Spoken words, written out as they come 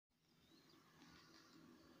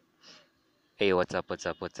Hey, what's up, what's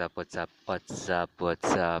up, what's up, what's up, what's up,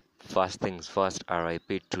 what's up? First things first,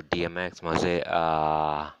 RIP to DMX, Maze.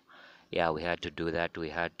 Yeah, we had to do that. We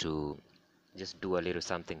had to just do a little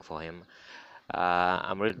something for him.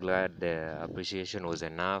 I'm really glad the appreciation was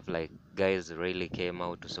enough. Like, guys really came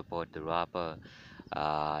out to support the rapper.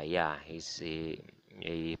 Yeah,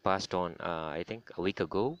 he passed on, I think, a week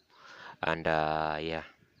ago. And yeah,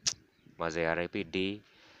 Maze, RIP D,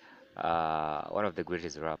 one of the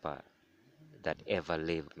greatest rapper that ever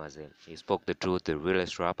lived, Mazen. He spoke the truth, the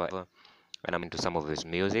realest rapper ever. And I'm into some of his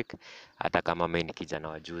music. Hata kama mimi ni kijana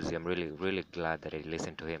wa juzi, I'm really glad that I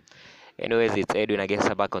listened to him. Anyways, it's Edwin, I guess,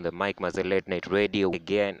 back on the mic, Mazen Late Night Radio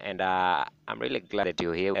again. And I'm really glad that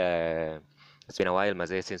you're here. It's been a while,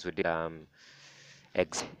 Mazen, since we did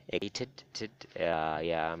excited.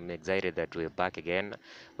 Yeah, I'm excited that we're back again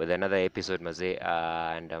with another episode, Mazen.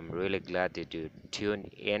 And I'm really glad that you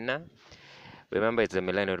tuned in. Remember, it's the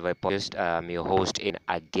Millennial Vibe Podcast. I'm your host in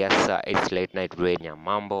Agesa. It's late night radio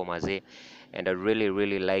Mambo Maze, and I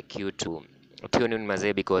really like you to tune in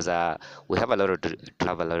Maze because we have a lot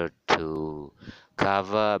to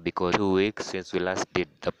cover because 2 weeks since we last did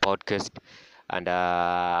the podcast, and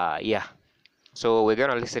yeah, so we're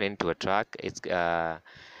gonna listen into a track. It's I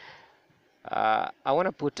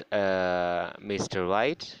wanna put Mr.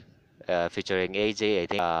 White featuring AJ. I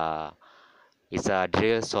think. It's a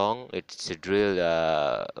drill song, it's a drill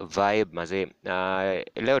vibe maze.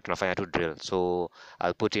 Leo tunafanya tu drill, so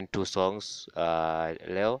I'll put in two songs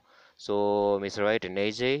leo. So Mr. Right and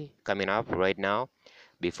AJ coming up right now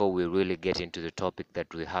before we really get into the topic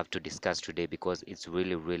that we have to discuss today because it's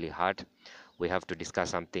really hard. We have to discuss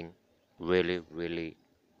something really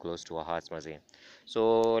close to our hearts maze.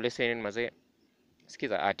 So listen in maze,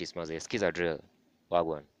 skiza artist maze, skiza drill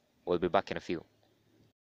wagwan. We'll be back in a few.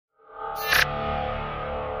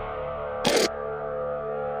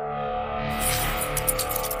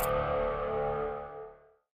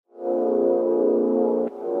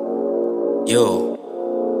 Yo,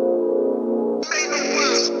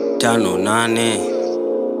 5-8.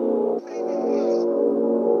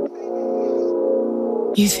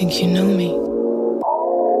 You think you know me?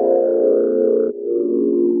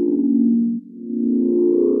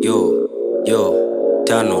 Yo,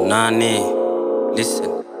 5-8.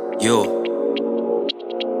 Listen, yo.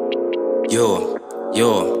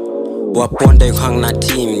 Waponda hang na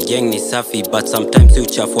team, gang ni safi, but sometimes you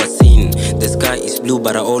chafua scene. The sky is blue,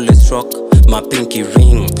 but I always rock my pinky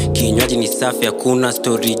ring. Kinywaji ni safi, hakuna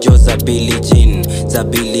story jo za Billie Jean.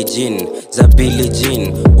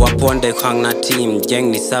 Waponda hang na team,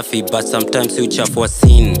 gang ni safi, but sometimes you chafua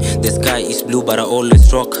scene. The sky is blue, but I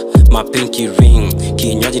always rock my pinky ring.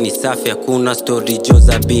 Kinywaji ni safi, hakuna story jo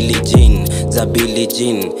za Billie Jean.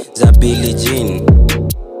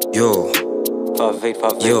 Yo,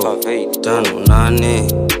 5-8.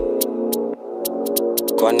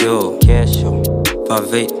 Yo, kesho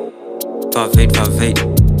 5-8.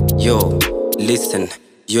 Yo, listen,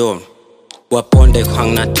 yo. Waponde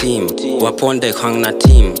hang na team.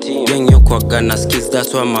 Gang yo kwa gana skills,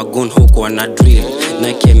 that's why my gun huko na drill.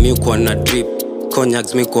 Nike mi kwa na drip,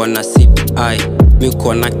 cognacs mi kwa na sip. Mi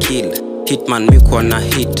kwa na kill, hitman mi kwa na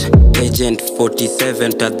hit. Agent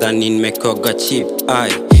 47 tadhani nimekoga chip.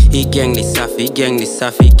 Hii gang ni safi, gang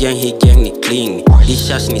ni clean. Hii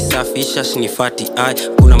shash ni safi, shash ni fati,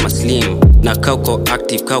 kuna maslim. Na kauko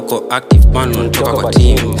active, man unatoka kwa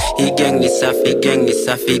team. Hii gang ni safi, gang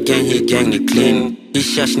ni clean. Hii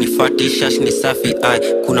shash ni fati, shash ni safi,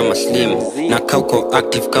 kuna maslim. Na kauko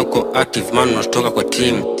active, man unatoka kwa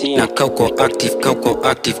team. Na kauko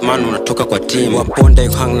active, man unatoka kwa team. Waponda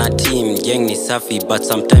you hang na team, gang ni safi, but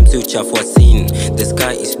sometimes you chafua scene. The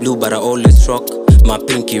sky is blue, but I always rock my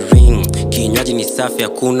pinky ring. Kinywaji ni safi,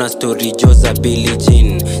 hakuna story jo za Billie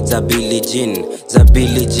Jean.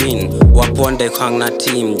 Waponda you hang na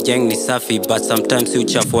team, gang ni safi, but sometimes you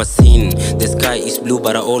chafua scene. The sky is blue,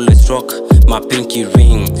 but I always rock my pinky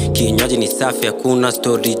ring. Kinywaji ni safi, hakuna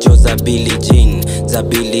story jo za Billie Jean.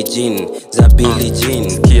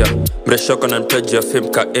 Kia mreshoko na mtaji ya fame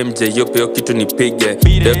ka MJ, yope yo kitu nipige.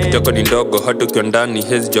 Leo kitoko ni ndogo, hata ukiwa ndani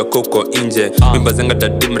hezi joko uko inje. Mimba zenga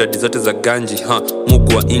dadim radi zote za ganji,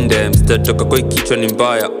 muku wa inde. Mstatoka kwa kichwa ni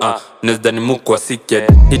mbaya, nezda ni muku wa siket.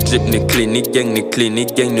 Hii trip ni clean, hii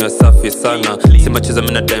gang ni wasafi sana. Sima cheza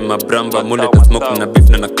mina daima bramba, mule ta smoke na beef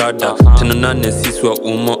na nakada. 5-8 sisi wa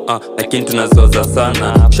umo, lakini tunazoza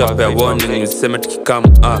sana. Shape ya warning, useme tukikamu,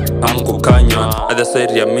 amuku kanywa. Other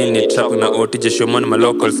side ya mini trap na OTJ showman ma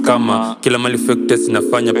locals kama. Kila mali fake test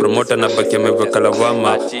inafanya promoter na baki ameweka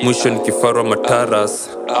lawama. Mwisho ni kifarwa mataras,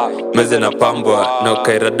 meze na pambwa na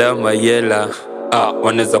ukairada mayela.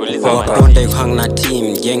 wanaweza kufoka. Waponda you hang na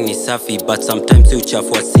team, gang ni safi but sometimes you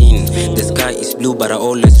chafua scene. The sky is blue but I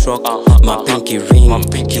always rock my pinky ring.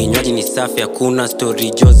 Kinywaji ni safi hakuna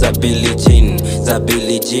story jo za Billie Jean, za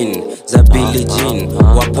Billie Jean, za Billie Jean.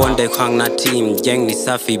 Waponda you hang na team, gang ni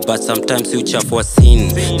safi but sometimes you chafua scene.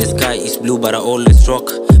 The sky is blue but I always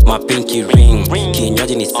rock my pinky ring.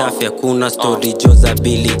 Kinywaji ni safi hakuna story jo za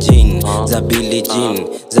Billie Jean, za Billie Jean,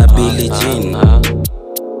 za Billie Jean.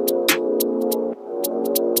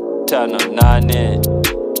 5-8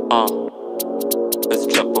 let's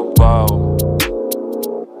trap a wow.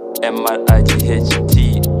 MRIGHT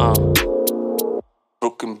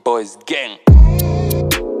Brooklyn Boys gang.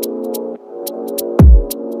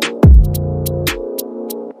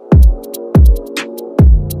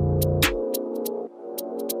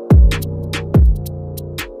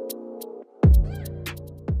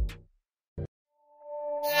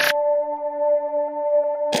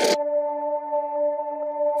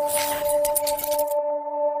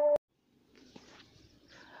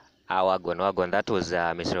 Wagwan. That was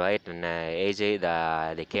Mr. White and Ajay.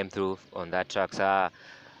 They came through on that track. So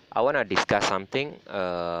I want to discuss something.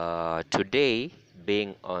 Today,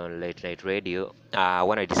 being on late night radio, I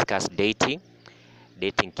want to discuss dating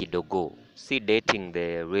kidogo. See, dating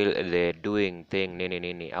the doing thing,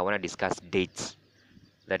 nini. I want to discuss dates.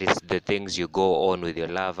 That is the things you go on with your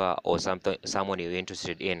lover or someone you're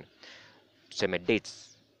interested in. Some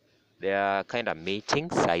dates. They are kind of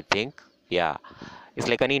meetings, I think. Yeah. It's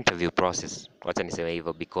like an interview process. Wacha niseme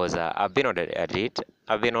hivyo because I've been on a date.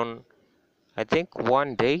 I've been on I think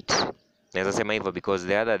one date. Naweza sema hivyo because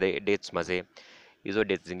the other dates maze, hizo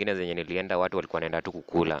dates zingine zenye nilienda watu walikuwa wanaenda tu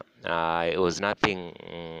kukula. It was nothing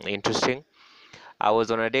interesting. I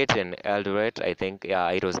was on a date in Eldoret, I think.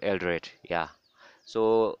 Yeah, it was Eldoret. Yeah.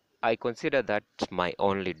 So I consider that my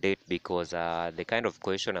only date because the kind of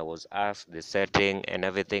question I was asked, the setting and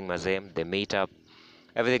everything, maze, the meetup,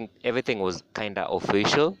 everything was kind of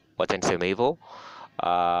official. Wacha niseme hivyo.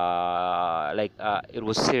 It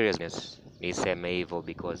was seriousness. Niseme hivyo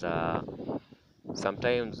because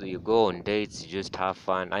sometimes you go on dates, you just have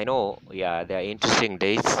fun. I know, yeah, there are interesting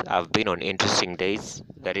dates. I've been on interesting dates,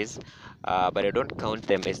 that is, but I don't count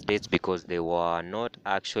them as dates because they were not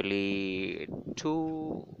actually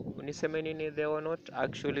too. Niseme nini? They were not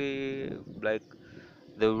actually like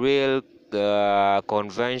the real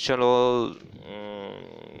conventional.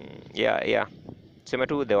 Yeah. Sema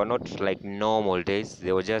tu, they were not like normal days.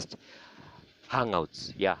 They were just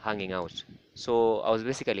hangouts. Yeah, hanging out. So I was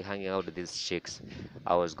basically hanging out with these chicks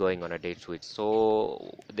I was going on a date with.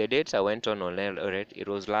 So the dates I went on Eldoret, it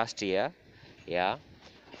was last year. Yeah.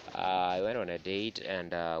 I went on a date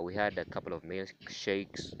and we had a couple of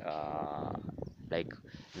milkshakes, like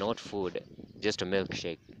not food, just a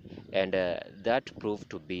milkshake. And that proved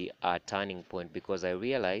to be a turning point because I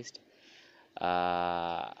realized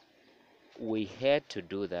we had to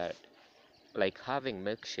do that. Like having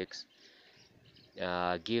milkshakes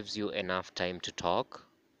gives you enough time to talk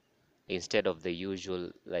instead of the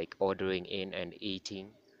usual like ordering in and eating.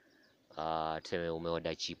 Tuseme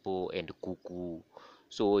umeorder chipo and kuku,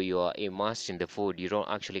 so you are immersed in the food. You don't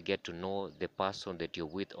actually get to know the person that you're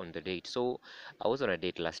with on the date. So I was on a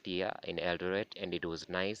date last year in Eldoret and it was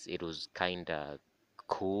nice. It was kinda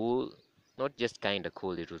cool, not just kinda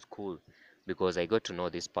cool, it was cool because I got to know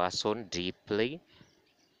this person deeply.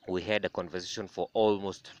 We had a conversation for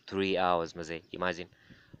almost 3 hours, maze. Imagine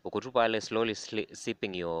uko tu pale slowly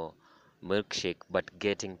sipping your milkshake but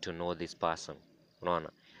getting to know this person, unaona.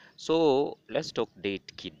 So let's talk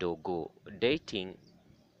date kidogo. Dating,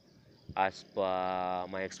 as per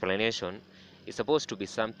my explanation, is supposed to be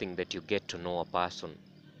something that you get to know a person.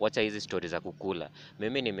 Wacha hizi stories za kukula.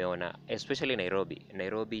 Mimi nimeona especially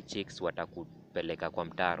Nairobi chicks watakupeleka kwa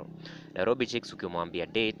mtaro. Nairobi chicks ukimwambia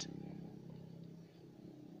date,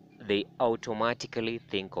 they automatically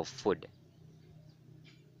think of food.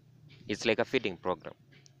 It's like a feeding program.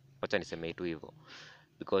 Wacha niseme tu hivyo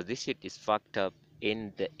because this shit is fucked up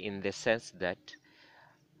in the sense that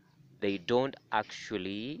they don't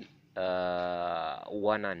actually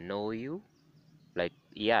wanna know you. Like,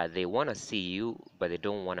 yeah, they wanna see you but they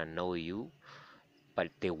don't wanna know you,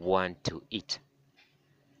 but they want to eat.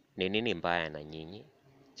 Ni nini mbaya na nyinyi?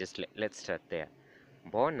 Just let's start there.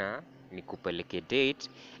 Mbona nikupeleke date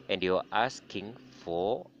and you're asking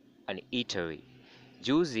for an eatery?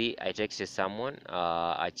 Juzi I texted someone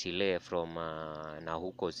Achille from na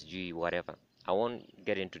huko sijui whatever. I won't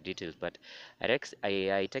get into details, but I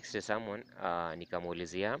texted someone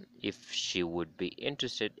nikamuulizia if she would be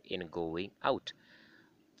interested in going out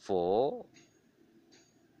for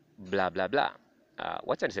blah blah blah.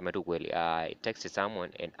 wacha niseme tu kweli, I texted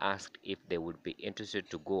someone and asked if they would be interested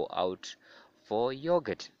to go out for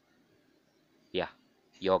yogurt. Yeah,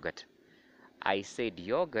 yogurt. I said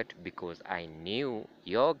yogurt because I knew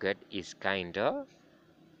yogurt is kinda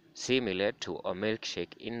similar to a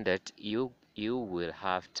milkshake in that you will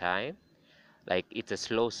have time, like it's a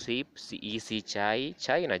slow sip. Si chai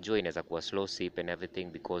najua inaweza kuwa slow sip and everything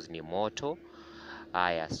because ni moto.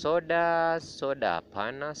 Aya, soda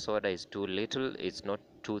hapana, soda is too little, it's not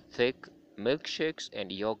too thick. Milkshakes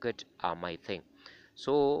and yogurt are my thing.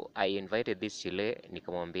 So I invited this chile,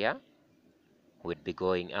 nikamwambia we'd be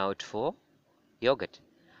going out for yogurt.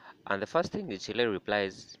 And the first thing the chile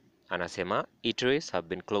replies, anasema eateries have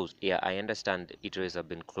been closed. Yeah, I understand eateries have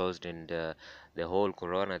been closed in the whole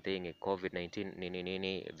corona thing, COVID-19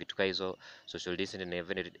 nini vitu ka hizo, social distancing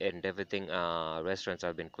and everything. Restaurants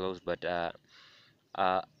have been closed, but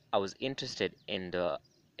I was interested in the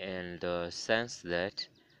sense that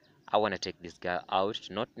I want to take this guy out,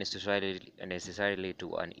 not necessarily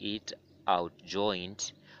to an eat out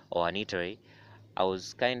joint or an eatery.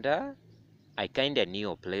 I kinda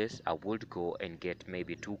knew a place I would go and get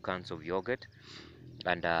maybe 2 cans of yogurt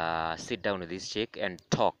and sit down with this chick and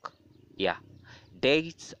talk. Yeah,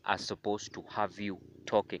 dates are supposed to have you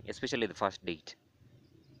talking, especially the first date.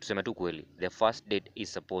 Tuseme tu kweli, the first date is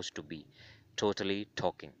supposed to be totally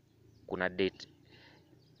talking. Kuna date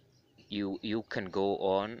you can go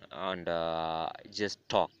on and just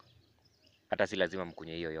talk. Hata si lazima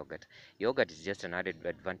mkunywe hiyo yogurt. Yogurt is just an added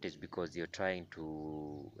advantage because you're trying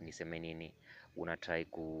to, niseme nini, unatry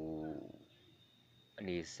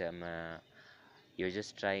nisema, you're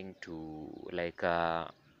just trying to like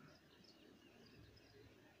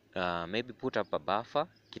maybe put up a buffer,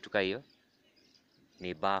 kitu ka hiyo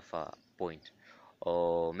ni buffer point,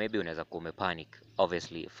 or maybe unaweza kuwa umepanic.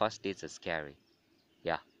 Obviously first dates are scary.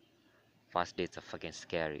 Yeah, first dates are fucking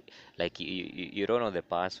scary. Like you don't know the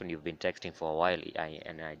person you've been texting for a while,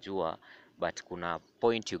 and najua, but kuna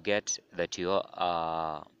point you get that you're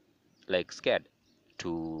like scared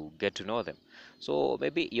to get to know them. So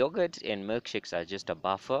maybe yogurt and milkshakes are just a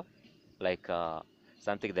buffer, like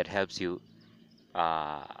something that helps you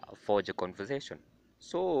forge a conversation.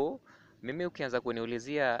 So mimi ukianza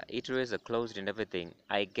kuniulizia eateries are closed and everything,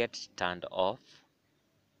 I get turned off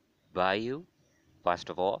by you, first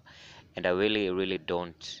of all, and I really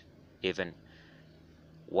don't even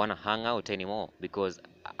want to hang out anymore because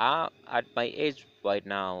at my age right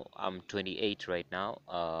now, I'm 28 right now.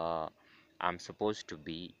 I'm supposed to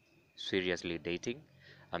be seriously dating.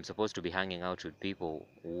 I'm supposed to be hanging out with people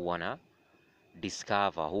who wanna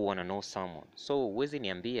discover, who wanna know someone. So huwezi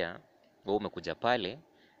niambia wewe umekuja pale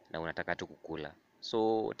na unataka tu kukula.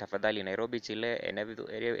 So tafadhali, Nairobi Chile and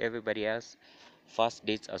everybody else, first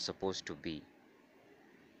dates are supposed to be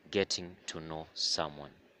getting to know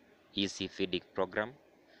someone. Easy feeding program,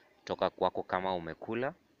 toka kwako kama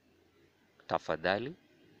umekula, tafadhali,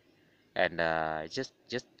 and just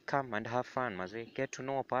come and have fun maze, get to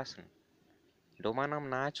know a person. Ndo maana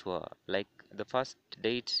mnaachwa, like the first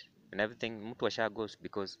date and everything, mtu asha goes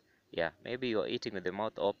because yeah, maybe you're eating with the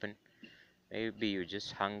mouth open, maybe you're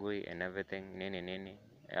just hungry and everything nini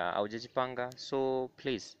haujajipanga. So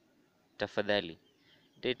please, tafadhali,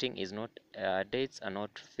 dating is not dates are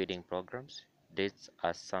not feeding programs. Dates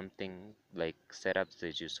are something like setups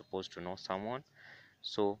that you're supposed to know someone.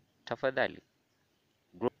 So tafadhali,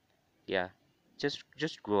 grow, yeah,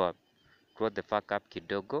 just grow the fuck up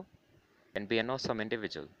kidogo and be an awesome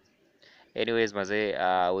individual. Anyways mazee,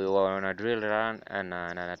 we were on a drill run and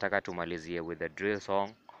nataka tumalizie with a drill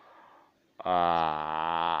song.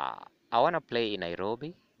 I wanna play in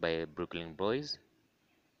Nairobi by Buruklyn Boyz,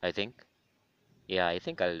 I think. Yeah, I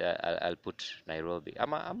think I'll put Nairobi.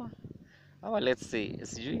 Ama let's see.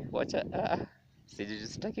 Sijui wacha sijui,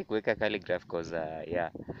 sitaki kuweka calligraph cause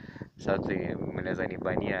yeah, something mnaweza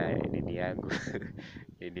nibania nini yangu.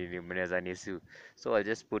 Nini mnaweza nisu. So I'll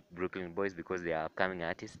just put Buruklyn Boyz because they are upcoming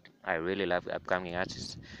artists. I really love upcoming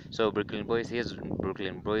artists. So Buruklyn Boyz, here's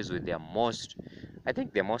Buruklyn Boyz with their I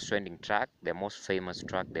think their most trending track, their most famous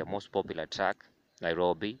track, their most popular track,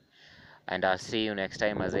 Nairobi. And I'll see you next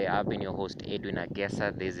time. As I've been your host, Edwin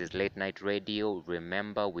Agesa. This is Late Night Radio.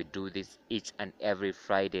 Remember, we do this each and every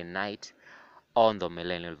Friday night on the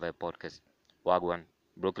Millennial Vibe Podcast. Wagwan,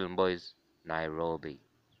 Buruklyn Boyz, Nairobi.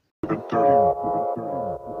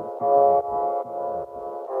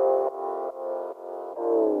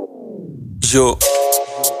 Yo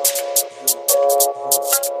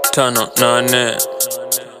 5-8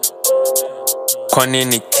 kwa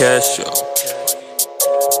nini kesho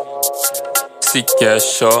si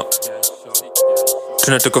kesho?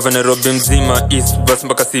 tunatoka Nairobi mzima East bus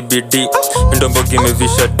mpaka CBD ndombogi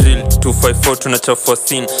imevisha drill 254 tunachafua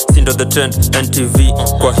scene sindo the trend NTV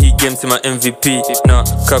kwa hii game sima MVP na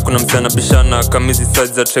kaa kuna msana bishana kamizi size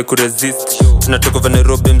za try kuresist tunatoka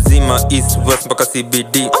Nairobi mzima East bus mpaka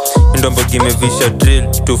CBD ndombogi imevisha drill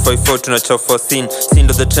 254 tunachafua scene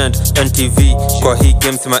sindo the trend NTV kwa hii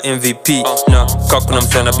game sima MVP na kaa kuna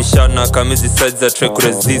msana bishana kamizi size za try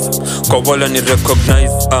kuresist kwa wala ni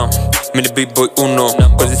recognize mini big boy uno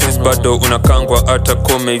kwa zisis bado unakangwa hata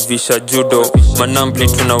kome ivisha judo manambli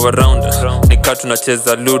tuna waround nika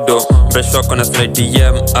tunacheza ludo mresh wako na slide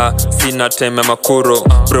DM sina time ya makuro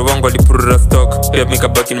bro wangu alipurura stock pia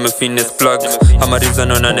mikabaki nimefines plug amariza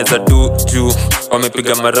naonaneza du juu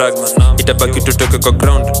wamepiga marags itabaki tutoke kwa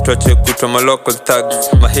ground tuache kutwa malocal tags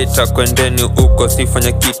mahita kwendeni uko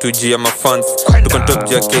sifanya kitu juu ya mafans tuko top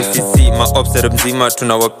juu ya KCC maobsere mzima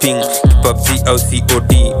tunawaping PUBG au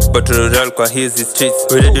COD battle royale kwa hizi streets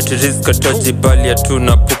we ready to risk atoji bali ya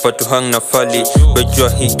tuna pupa tuhang na fali wejua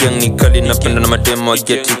hii gang ni kali napenda na mademo wa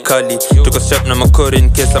geti kali tuko strap na makori in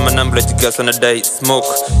case ama nambli wajigasa na die smoke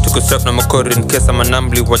tuko strap na makori in case ama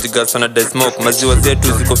nambli wajigasa na die smoke maziwa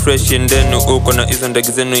zetu ziko fresh endenu uko na hizo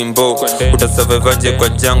ndege zenu imbo utasurvivaje kwa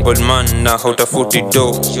jungle man na hautafuti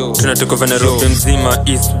do tunatoka Nairobi mzima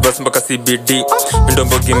East bus mpaka CBD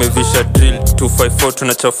ndombogi imevisha drill 254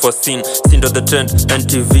 tunachafua scene sindo the trend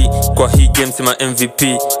NTV kwa hii game sima MVP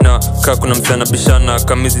na kaa kuna msana bishana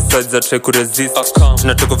kamizi size za try kuresist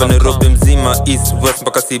tunatoka Nairobi mzima East West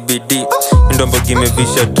mpaka CBD ndombogi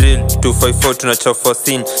imevisha drill 254 tunachafua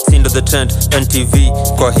scene sindo the trend NTV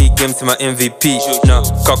kwa hii game sima MVP na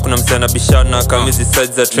kaa kuna msana bishana kamizi size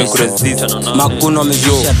za try kuresist Maguno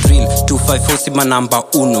amevisha drill 254 sima namba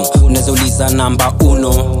uno unaweza uliza namba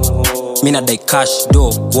uno mina dai cash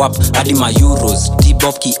do wap hadi ma euros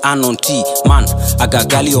T-Bob ki anon T man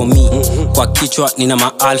agagali o me kwa kichwa nina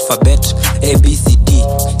ma alphabet ABCD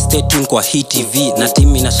stay tuned kwa hii TV na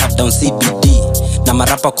team ina shut down CBD na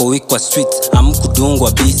marapa kwa week kwa streets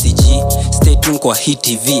amkudungwa BCG stay tuned kwa hii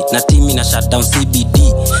TV na team ina shut down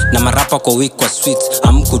CBD na marapa kwa week kwa streets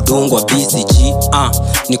amkudungwa BCG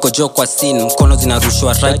niko jo kwa scene mkono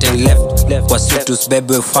zinarushwa right and left kwa streets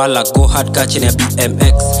bebe ufala go hard catch ya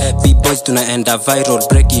BMX B-boys tunaenda viral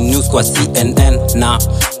breaking news kwa CNN na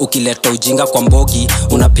ukileta ujinga kwa mbogi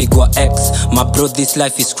unapigwa X my bro this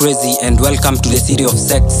life is crazy and welcome to the city of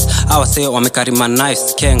sex our say wamekarima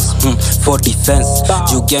knives gangs for defense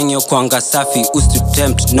you gang yo kwanga safi used to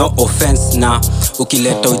tempt no offense na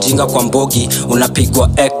ukileta ujinga kwa mbogi unapigwa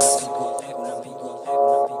X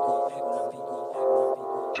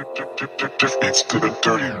Just beats to the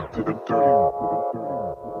dirty.